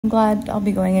I'm glad I'll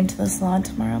be going into the salon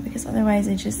tomorrow because otherwise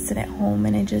I just sit at home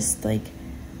and I just like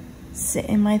sit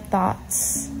in my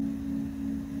thoughts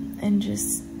and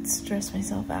just stress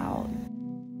myself out.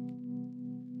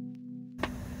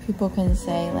 People can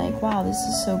say like, wow, this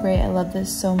is so great, I love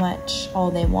this so much,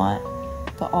 all they want,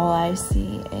 but all I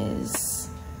see is,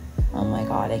 oh my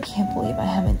god, I can't believe I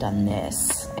haven't done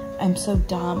this. I'm so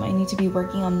dumb, I need to be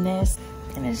working on this.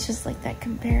 And it's just like that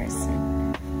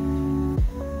comparison.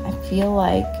 I feel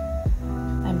like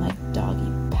I'm like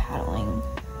doggy paddling,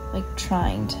 like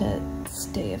trying to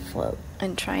stay afloat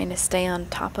and trying to stay on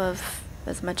top of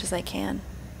as much as I can.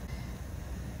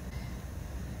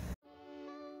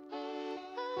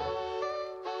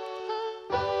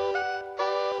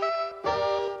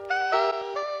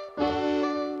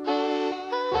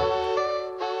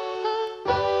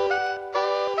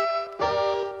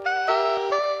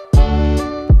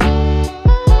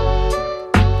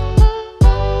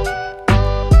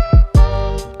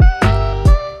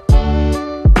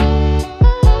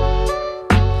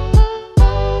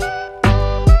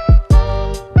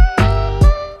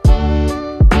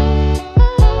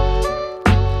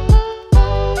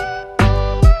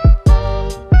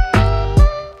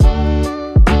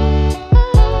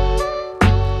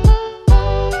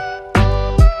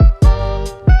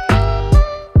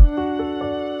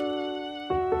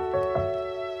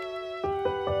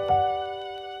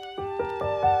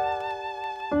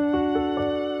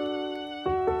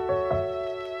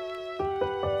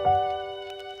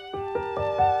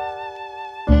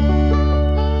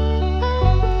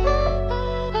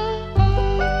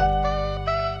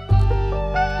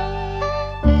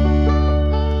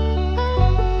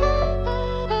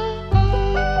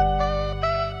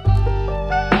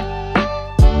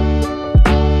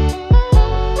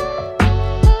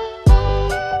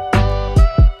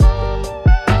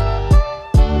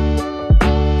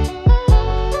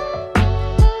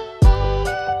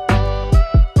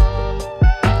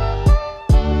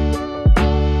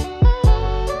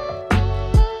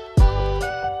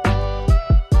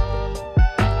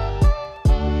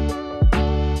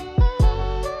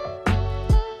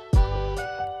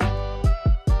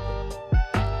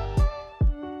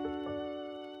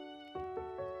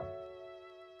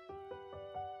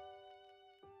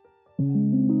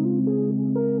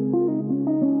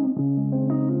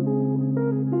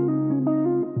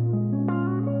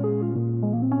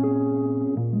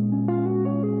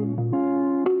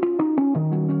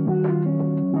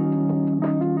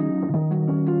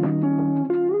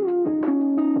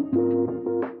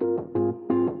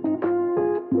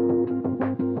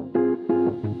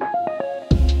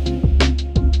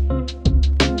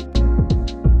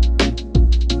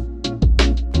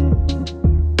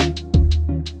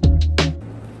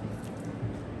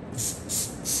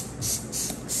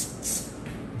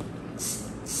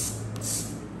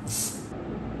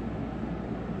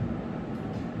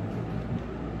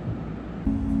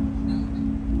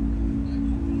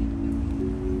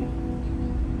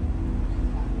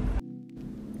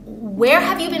 Where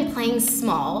have you been playing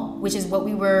small, which is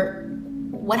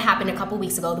what happened a couple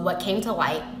weeks ago, what came to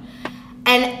light,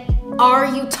 and are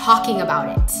you talking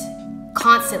about it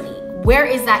constantly? Where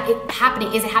is that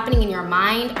happening? Is it happening in your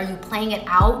mind? Are you playing it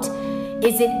out?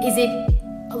 Is it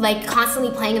like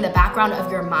constantly playing in the background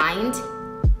of your mind?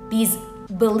 These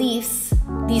beliefs,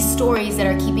 these stories that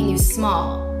are keeping you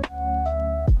small.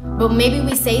 But maybe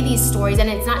we say these stories, and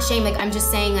it's not shame, like I'm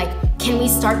just saying, like, can we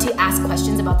start to ask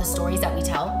questions about the stories that we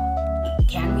tell?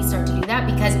 Can we start to do that?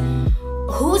 Because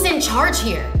who's in charge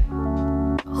here?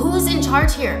 Who's in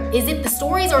charge here? Is it the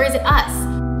stories or is it us?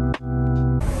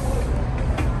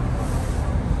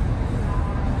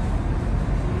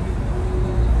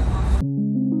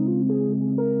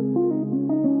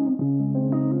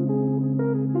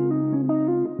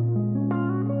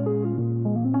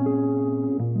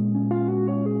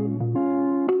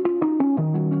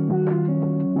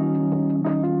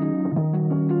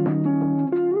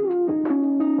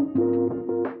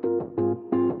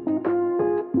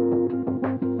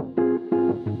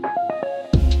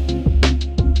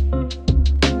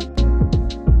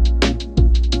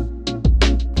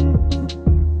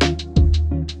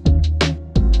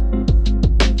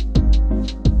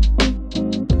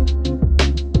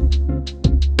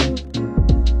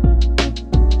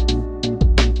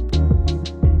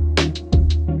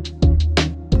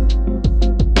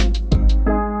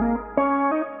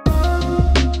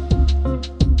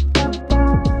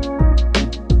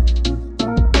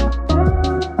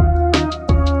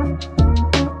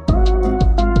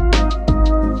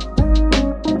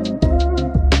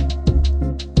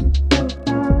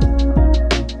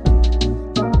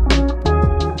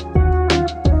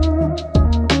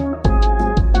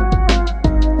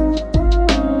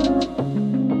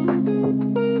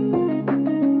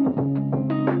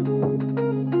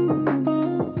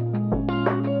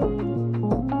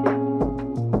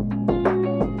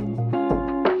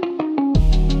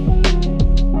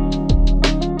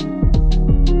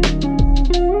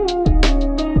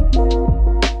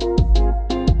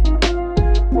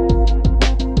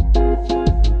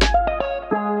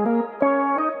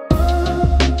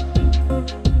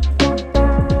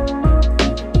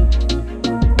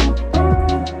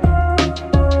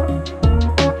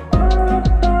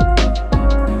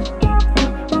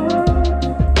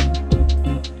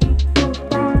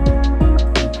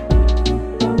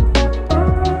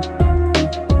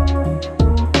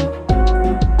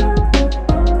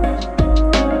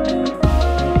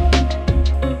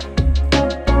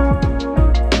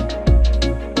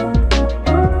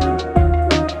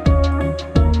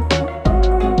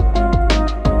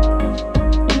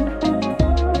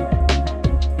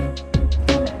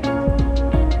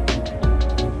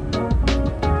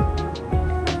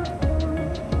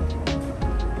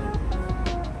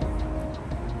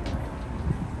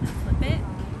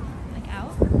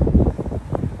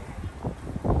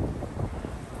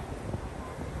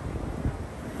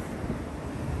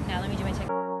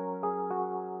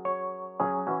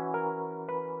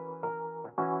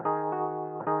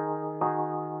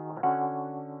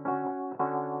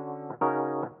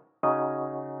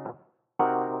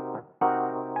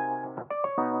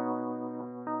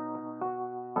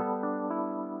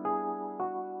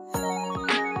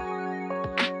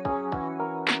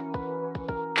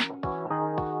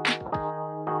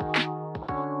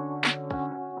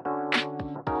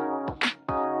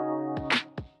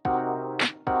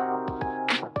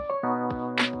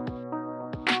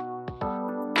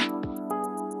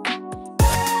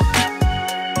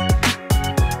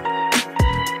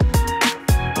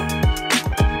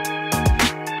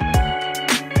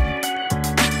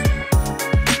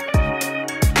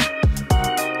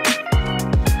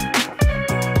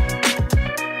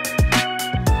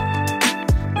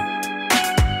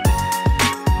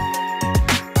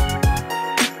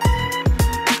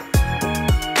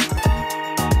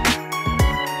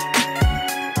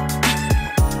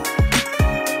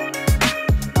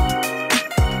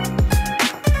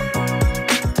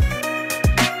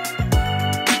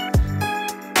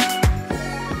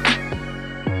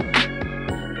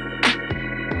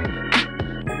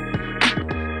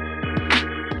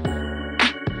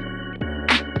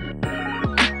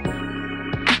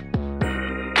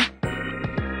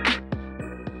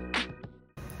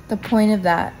 the point of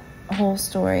that whole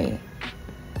story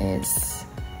is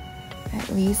at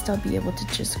least I'll be able to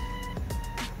just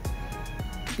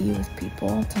be with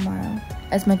people tomorrow.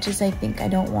 As much as I think I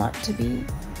don't want to be,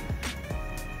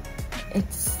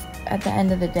 it's at the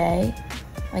end of the day,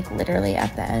 like literally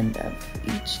at the end of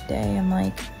each day, I'm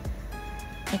like,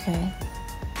 okay,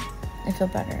 I feel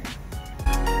better.